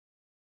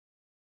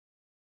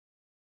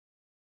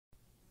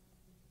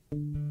How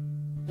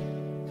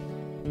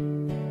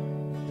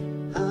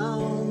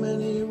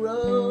many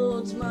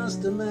roads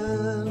must a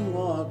man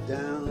walk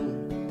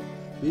down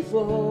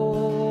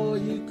before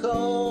you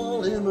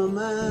call him a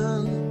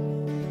man?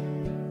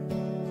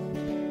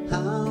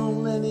 How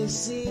many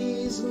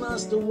seas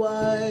must a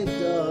white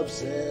dove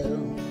sail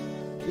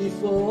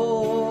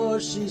before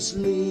she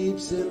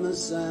sleeps in the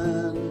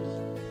sand?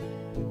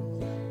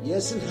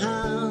 Yes, and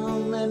how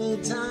many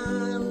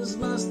times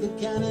must the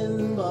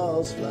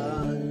cannonballs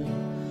fly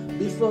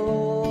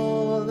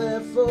before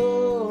they're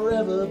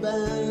forever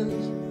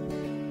banned?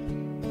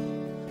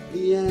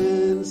 The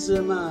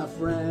answer, my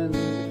friend,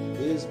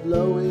 is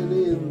blowing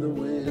in the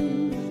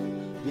wind.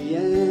 The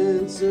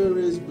answer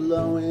is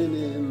blowing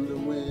in the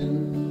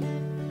wind.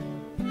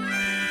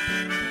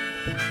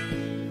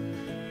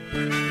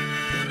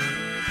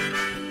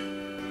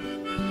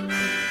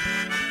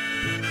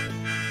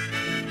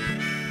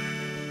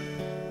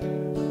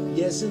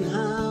 Yes, and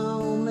how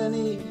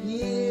many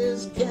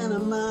years can a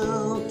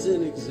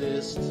mountain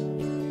exist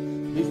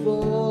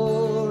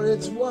before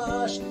it's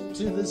washed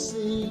to the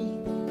sea?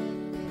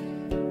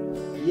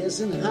 Yes,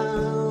 and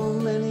how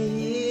many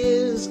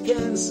years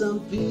can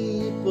some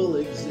people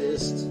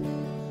exist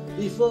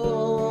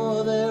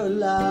before they're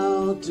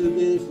allowed to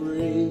be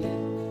free?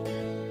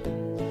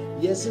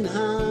 Yes, and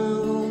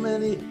how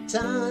many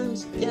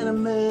times can a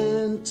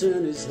man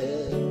turn his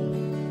head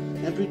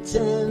and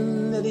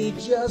pretend that he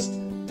just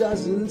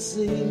doesn't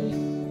see?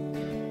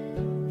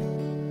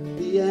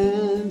 The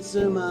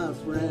answer, my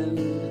friend,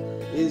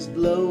 is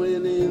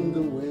blowing in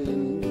the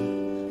wind.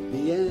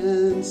 The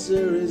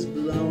answer is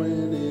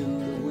blowing in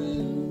the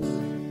wind.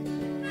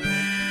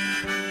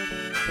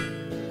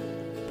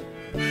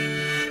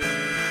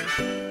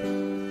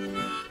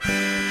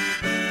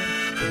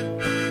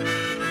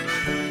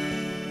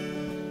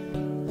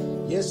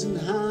 Yes, and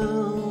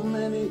how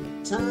many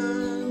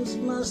times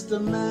must a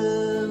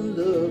man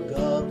look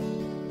up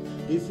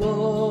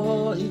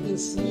before he can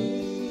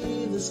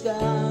see the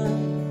sky?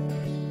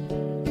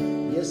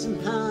 Yes,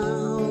 and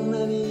how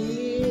many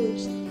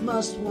years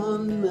must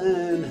one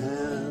man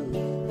have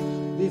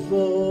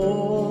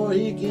before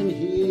he can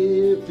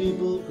hear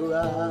people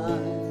cry?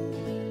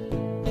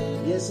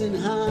 Yes, and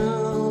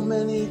how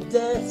many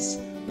deaths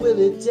will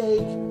it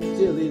take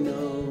till he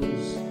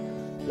knows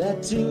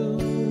that too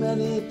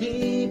many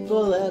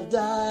people have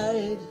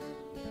died?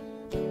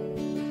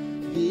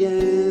 The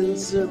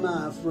answer,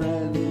 my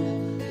friend,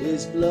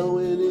 is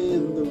blowing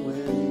in the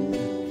wind.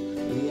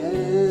 The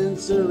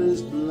answer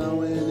is blowing